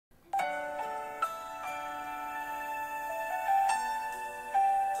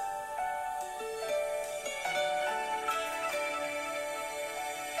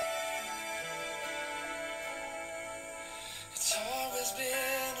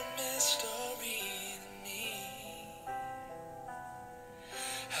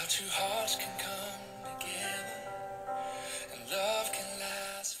Two hearts can come together and love can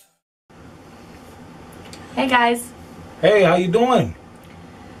last. Hey guys. Hey, how you doing?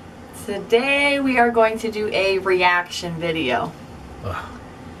 Today we are going to do a reaction video.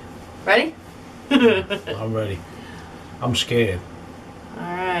 Ready? I'm ready. I'm scared.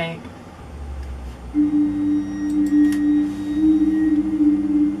 Alright.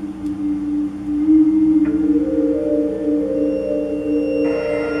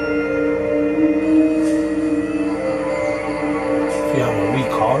 If you have a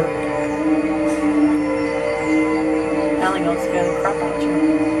weak heart. Ellie goes to go crap out you.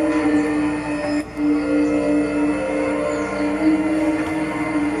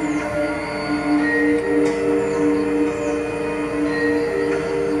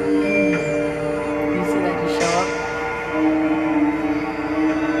 You see that just show up?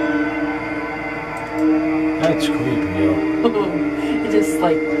 That's creepy, yo. It just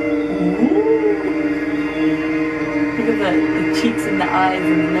like, ooh. Look at the cheeks and the eyes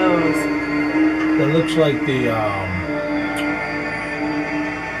and the nose. That looks like the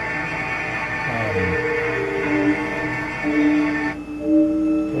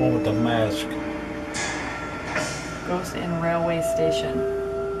one with the mask. Ghost in railway station.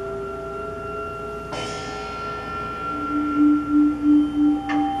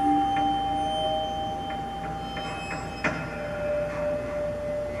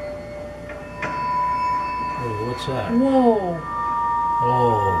 Oh, what's that? Whoa.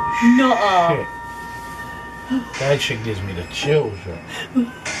 Oh, Nuh-uh. shit. That shit gives me the chills, yo. Look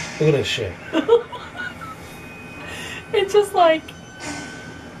at this shit. It's just like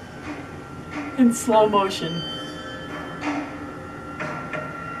in slow motion.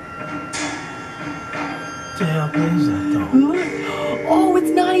 What the hell is that, though? Oh,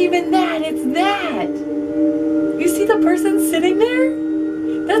 it's not even that. It's that. You see the person sitting there?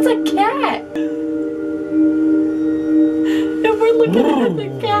 That's a cat. And we're looking at the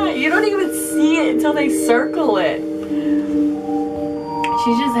cat. You don't even see it until they circle it.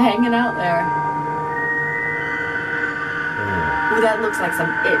 She's just hanging out there. Ooh, that looks like some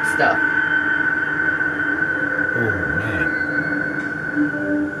It stuff. Oh, man.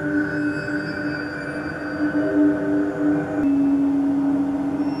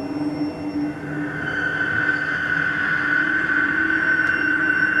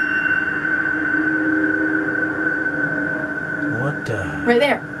 What the? Right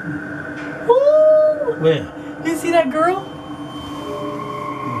there. Ooh. Where? You see that girl?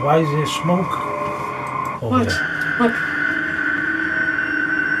 Why is there smoke? Over Watch. there. Look.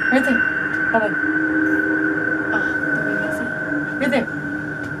 Right there. Hold on. Oh, did we miss it? Right there.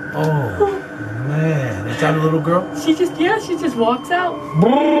 Oh, man. Is that a little girl? She just walks out.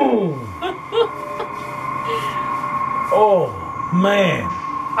 Boom! Oh, man.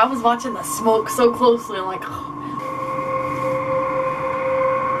 I was watching the smoke so closely. I'm like, oh.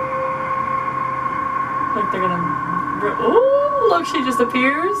 Look, they're gonna. Ooh, look, she just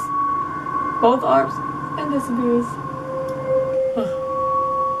appears. Both arms and disappears.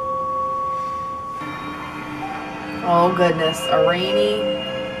 Oh goodness, a rainy,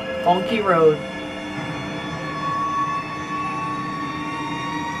 funky road.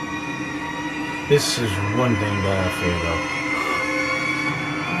 This is one thing that I fear, though.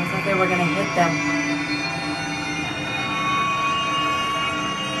 I thought they were gonna hit them.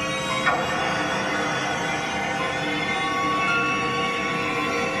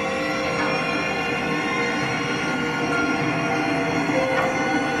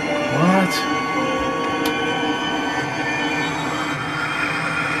 What?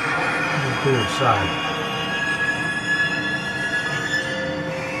 Let's go inside.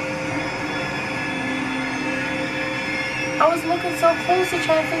 I was looking so close to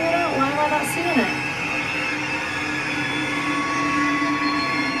try to figure it out. Why am I not seeing it?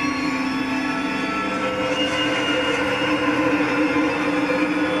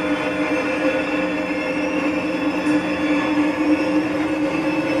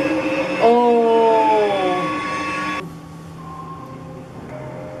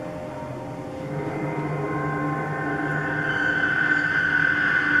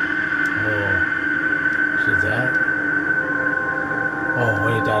 See that? Oh,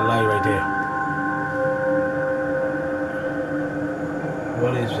 wait, that light right there.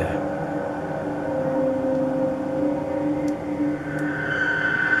 What is that?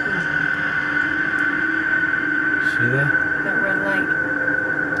 See that? That red light.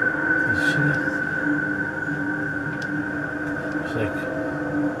 You see that? It's like...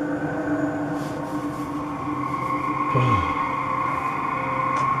 boom.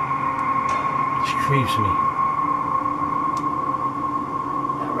 It creeps me.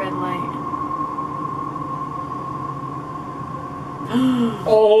 That red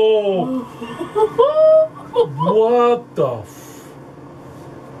Oh, what the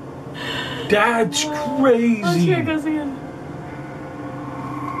That's Oh, crazy. here it goes again.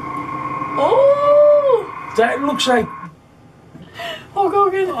 Oh! That looks like Oh, go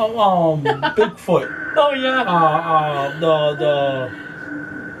again. Bigfoot. Oh, yeah. The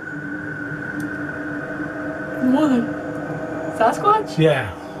What? Sasquatch?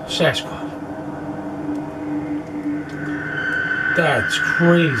 yeah, Sasquatch. That's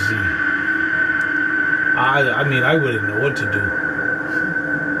crazy. I mean, I wouldn't know what to do.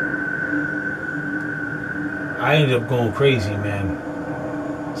 I ended up going crazy, man.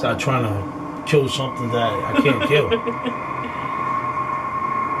 Start trying to kill something that I can't kill.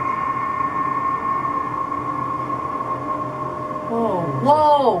 Whoa.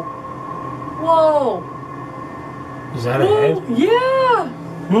 Whoa. Whoa. Is that a Whoa. head? Yeah.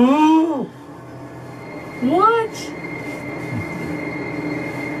 Whoa. What?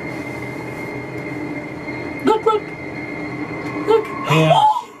 Look, look. Look. Yeah.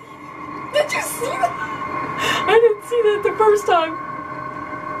 Oh! Did you see that? I didn't see that the first time.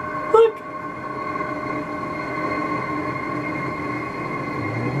 Look.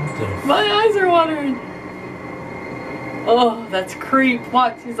 What the My eyes are watering. Oh, that's creep.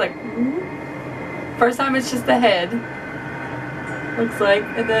 Watch. He's like, first time it's just the head. Looks like,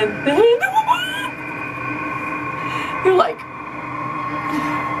 and then the hand. You're like,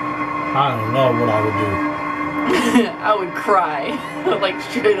 I don't know what I would do. I would cry. Like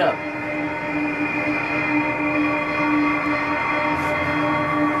straight up.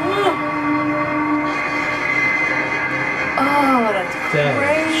 Oh, that's That's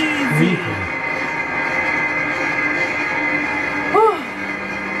crazy. creepy. Oh,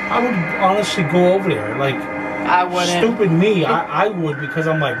 I would honestly go over there. Like, I wouldn't. stupid me, I would, because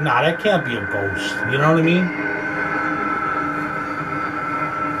I'm like, nah, that can't be a ghost. You know what I mean?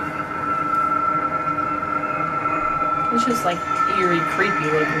 It's just like eerie, creepy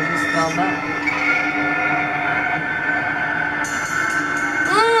looking. Just found that.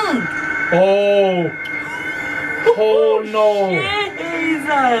 Oh. Oh no.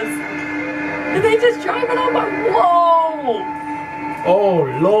 Jesus! And they just drive it on my. Whoa! Oh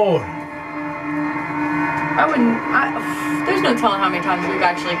Lord. I wouldn't. There's no telling how many times we've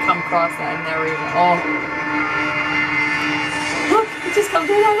actually come across that and never even. Oh. Look! It just comes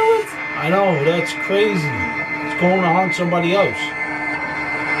right out of the woods. I know, that's crazy. It's going to hunt somebody else.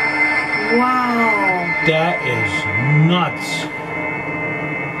 Wow. That is nuts.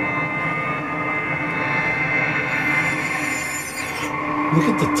 Look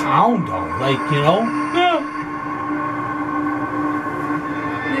at the town though, like, you know? Yeah.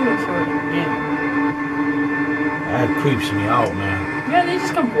 Maybe I'll show it again. That creeps me out, man. Yeah, they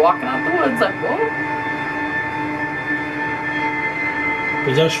just come walking out the woods like, whoa.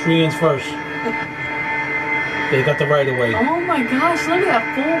 Pedestrians first. They got the right of way. Oh my gosh, look at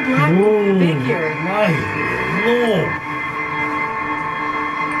that full black Ooh, figure. my Lord.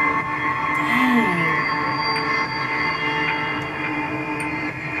 Dang.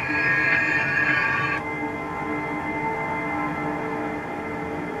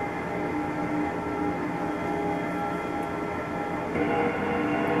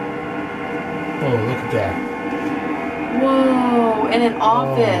 Oh, look at that. Whoa, in an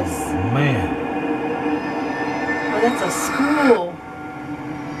office. Oh, man. Oh, that's a school.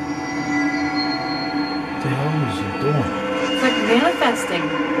 What the hell is he doing? It's like manifesting.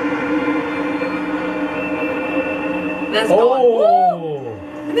 That's going. Whoa!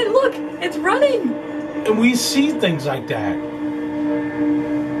 Oh! And then look, it's running. And we see things like that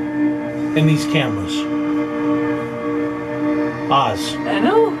in these cameras. Oz. I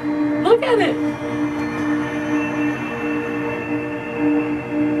know. Look at it.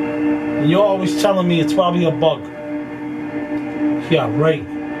 And you're always telling me it's probably a bug. Yeah, right.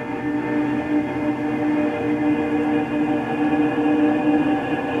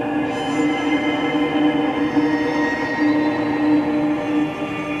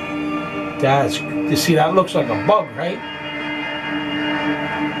 That's, you see, that looks like a bug, right?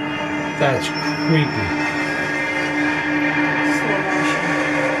 That's creepy. Slow motion.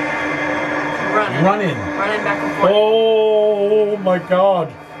 Running. Running. Running back and forth. Oh my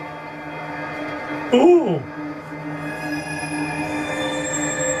God. Ooh.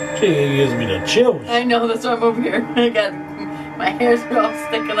 Gee, it gives me the chills. I know, that's why I'm over here. I got my hair's all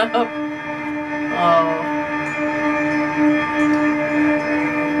sticking up. Oh.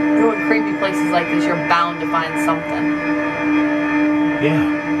 You go in creepy places like this, you're bound to find something.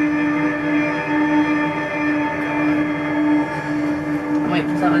 Yeah. I'm waiting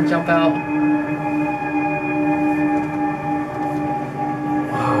for something to jump out.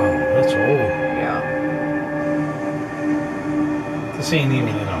 ain't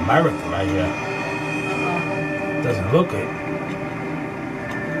even in America right here. Doesn't look it.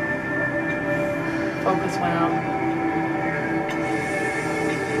 Focus went out.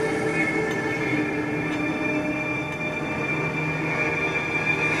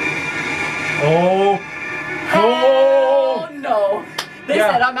 Oh. Oh no! They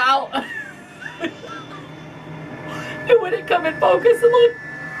Yeah. said I'm out. It wouldn't come in focus. And look,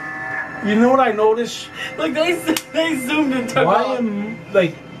 You know what I noticed? they zoomed and took Why off. am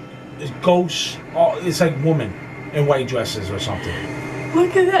like ghosts? It's like women in white dresses or something.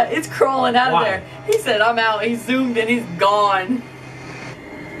 Look at that! It's crawling out Why? of there. He said I'm out. He zoomed and he's gone.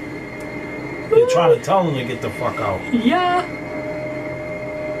 You're trying to tell them to get the fuck out. Yeah.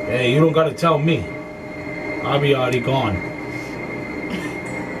 Hey, you don't gotta tell me. I'll be already gone.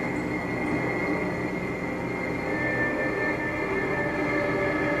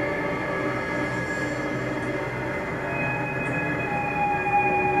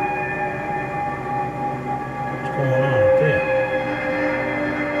 What's going on up there?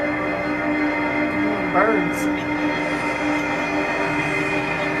 Birds.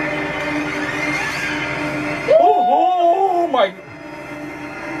 Oh my!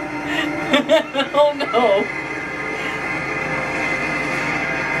 Oh no.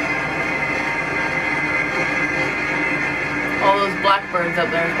 All those blackbirds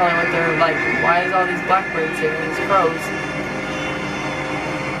up there is probably what they're like. Why is all these blackbirds here? These crows.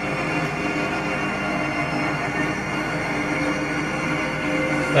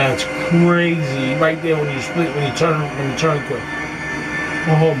 That's crazy! Right there when you split, when you turn quick.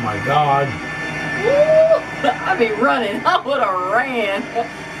 Oh my God! Woo! I'd be running. I would have ran.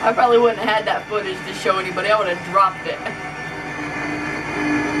 I probably wouldn't have had that footage to show anybody. I would have dropped it.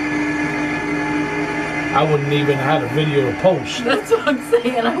 I wouldn't even have a video to post. That's what I'm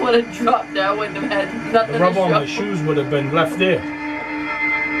saying. I would have dropped it. I wouldn't have had nothing The to rubber show. on my shoes would have been left there.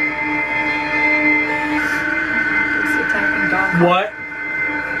 Just attacking dog. What?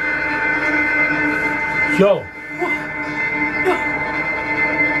 Yo.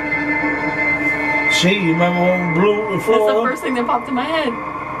 See, you remember when Blue and That's the Florida? first thing that popped in my head.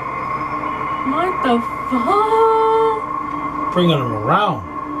 What the fuck? Bringing them around.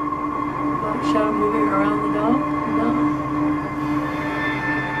 Black shadow moving around the dog? No.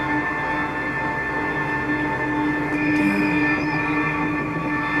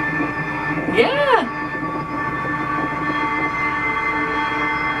 Yeah!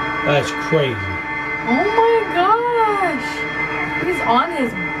 That's crazy. Oh my gosh! He's on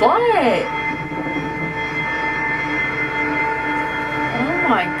his butt! Oh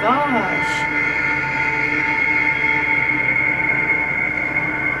my gosh!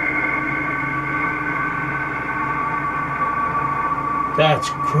 That's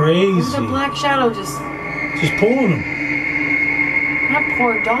There's crazy. a black shadow just... Just pulling them. That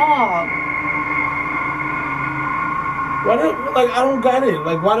poor dog. Why don't, like, I don't get it.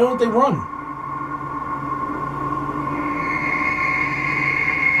 Like, why don't they run?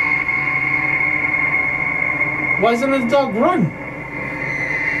 Why doesn't the dog run?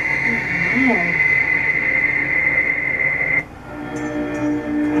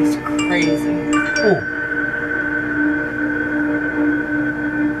 That's crazy. Oh.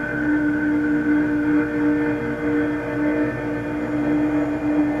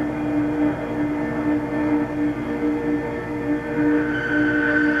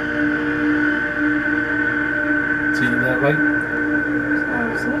 See that light? I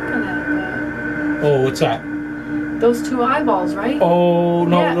was looking at Oh, what's that? that. Those two eyeballs, right? Oh,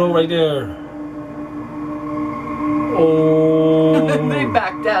 no, Yeah. no, right there. Oh. They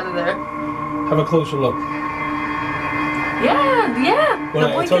backed out of there. Have a closer look. Yeah, yeah. Well,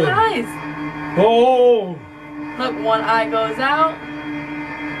 The I told blinking you. eyes. Oh. Look, one eye goes out,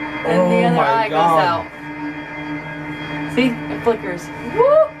 and the Oh other my eye God. goes out. See? It flickers.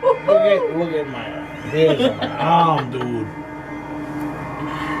 Look at my hairs on my arm, dude. I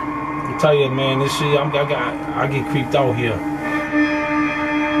tell you, man, this shit, I get creeped out here.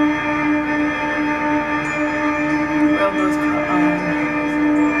 Rub those oh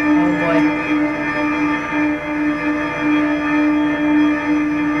boy.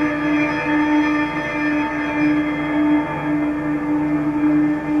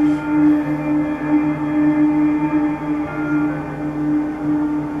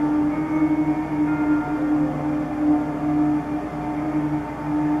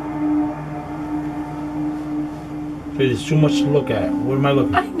 There's too much to look at. What am I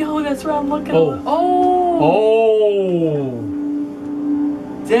looking I at? know, that's where I'm looking. Oh. Oh.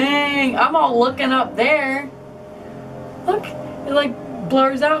 Oh. Dang, I'm all looking up there. Look, it like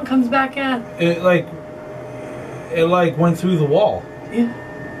blurs out and comes back in. It like went through the wall.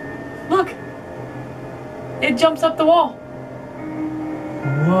 Yeah. Look. It jumps up the wall.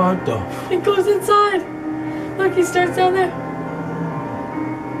 What the? It goes inside. Look, he starts down there.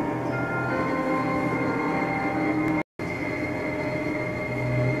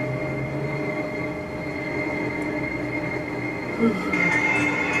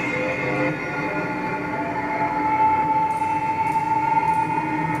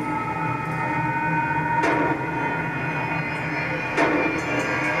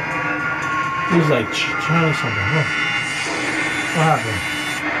 He's like trying something. Look. What happened?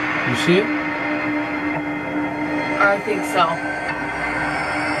 You see it? I think so.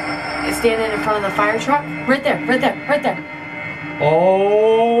 It's standing in front of the fire truck. Right there, right there, right there.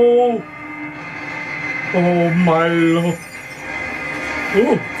 Oh. Oh my Lord.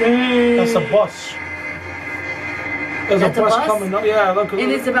 Ooh. Dang. That's a bus. There's That's a a bus bus? coming up. Yeah, look.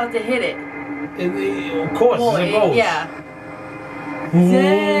 And it's about to hit it. Of course, Well, as it goes. yeah. Oh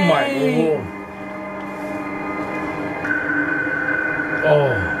my Dang. Lord.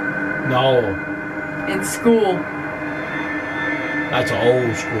 Oh, no. In school. That's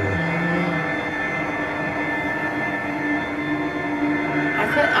old school.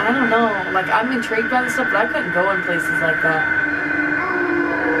 I don't know. Like, I'm intrigued by this stuff, but I couldn't go in places like that.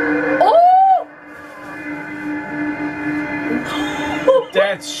 Oh!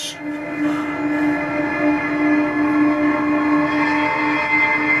 That's...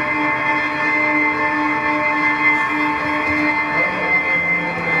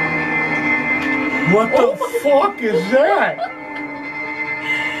 What the fuck is that?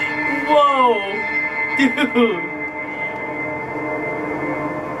 Whoa! Dude!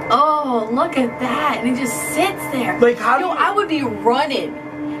 Oh, look at that. And he just sits there. Like, how do Yo, you... I would be running.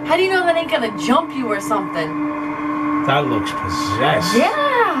 How do you know that ain't gonna jump you or something? That looks possessed.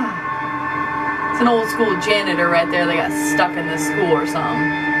 Yeah! It's an old school janitor right there that got stuck in the school or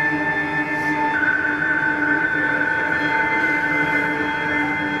something.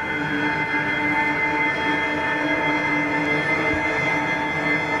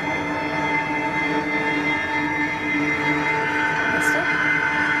 Missed it?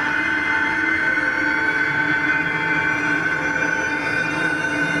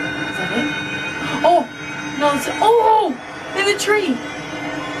 Is that it? Oh! No, it's... Oh! In the tree!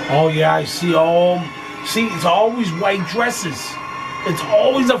 Oh, yeah, I see. See, it's always white dresses. It's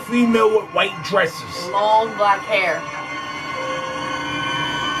always a female with white dresses. Long black hair.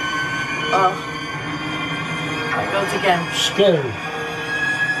 Oh. There it goes again. Scary.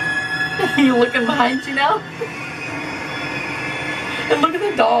 You looking behind you now? And look at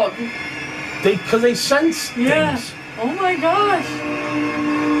the dog. Because they sense Yeah. things. Oh my gosh.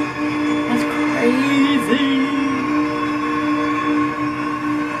 That's crazy.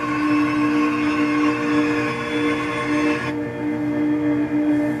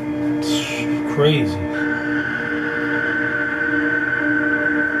 It's crazy.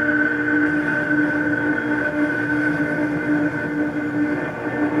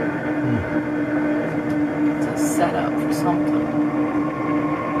 It's a setup for something.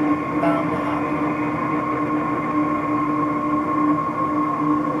 Bound to happen.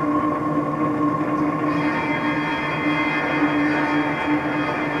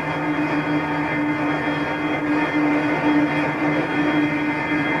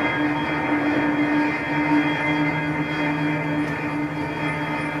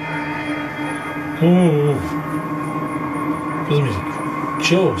 Ooh. Gives me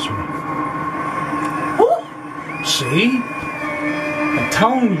chills. Woo! See? I'm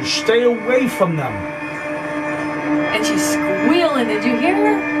telling you, stay away from them. And she's squealing. Did you hear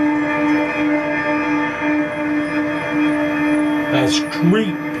her? That's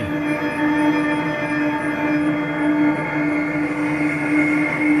creepy.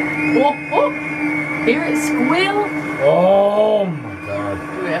 Whoa, whoa. Hear it squeal? Oh my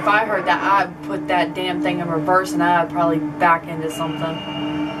God. Dude, if I heard that, I'd put that damn thing in reverse and I'd probably back into something.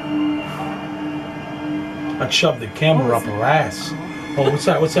 I'd shove the camera up her ass. Oh, what's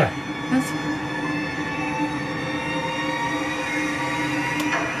that? What's that? That's...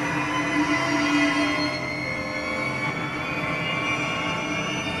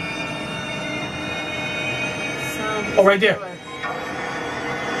 Oh, right there.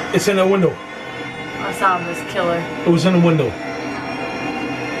 It's in the window. I sound this killer. It was in the window.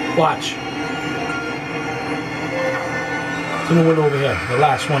 Watch. It's in the window over here. The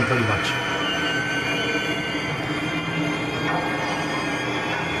last one, pretty much.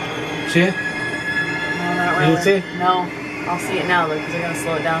 See it? No, not You really. didn't see it? No. I'll see it now though, because they're gonna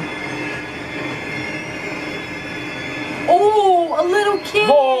slow it down. Oh, a little kid!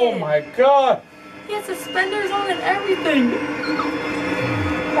 Oh my God! He has suspenders on and everything.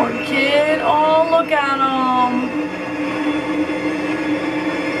 Look at him.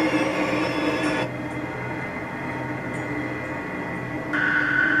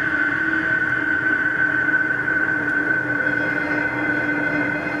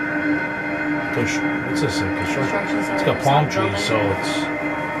 What's this? Construction It's site got or palm something, trees, building. so it's.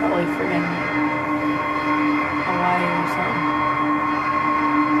 Probably friggin' Hawaii or something.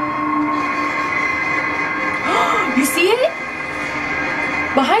 You see it?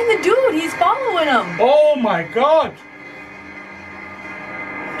 Behind the dude, he's following him. Oh my god!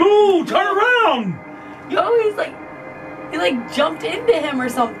 Dude, turn around! Yo, he like jumped into him or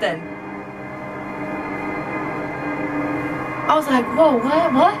something. I was like, whoa,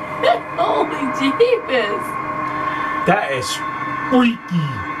 what? Holy jeepers. That is freaky.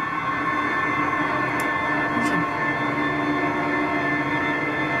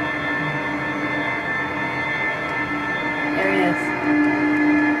 There he is.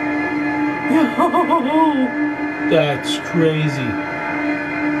 That's crazy.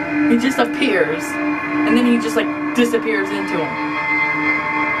 He just appears. And then he just like disappears into him.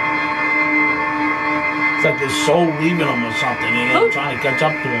 It's like his soul leaving him or something and Oh. trying to catch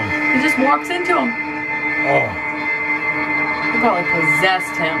up to him. He just walks into him. Oh, He probably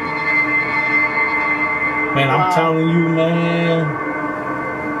possessed him. man, Wow. I'm telling you, man.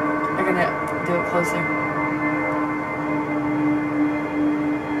 I'm gonna do it closer.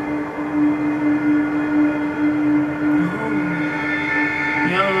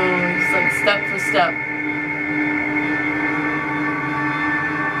 Yo, just like step for step.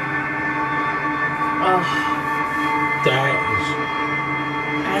 Oh, That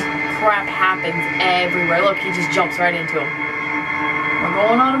that crap happens everywhere. Look, he just jumps right into him. We're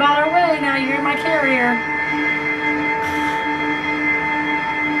going on about our way now. You're my carrier. is.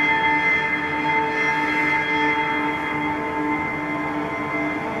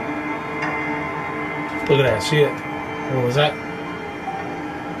 Look at that. See it? What was that?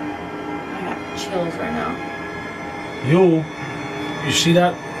 I got chills right now. You see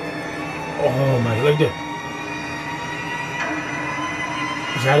that? Oh my, look at that.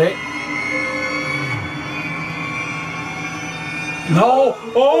 Is that it? No!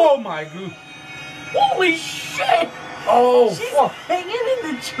 Oh my god! Holy shit! Oh She's fuck! hanging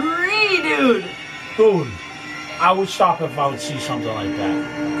in the tree, dude. Dude, I would stop if I would see something like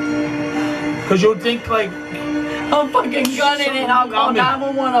that. Cause you'd think like, I'm fucking gunning it. I'll call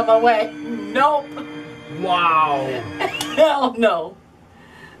 911 on my way. Nope. wow! Hell no.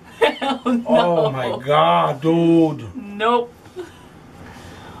 Hell no. Oh my god, dude! Nope.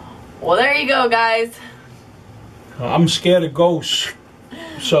 Well, there you go, guys. I'm scared of ghosts,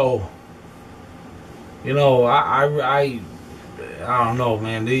 so you know I don't know,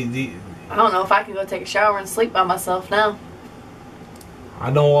 man. I don't know if I can go take a shower and sleep by myself now.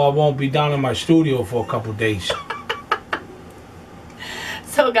 I know I won't be down in my studio for a couple days.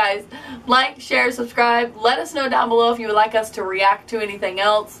 So, guys, like, share, subscribe. Let us know down below if you would like us to react to anything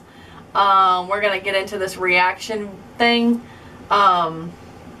else. We're going to get into this reaction thing.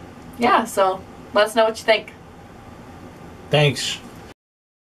 Yeah, so let us know what you think. Thanks.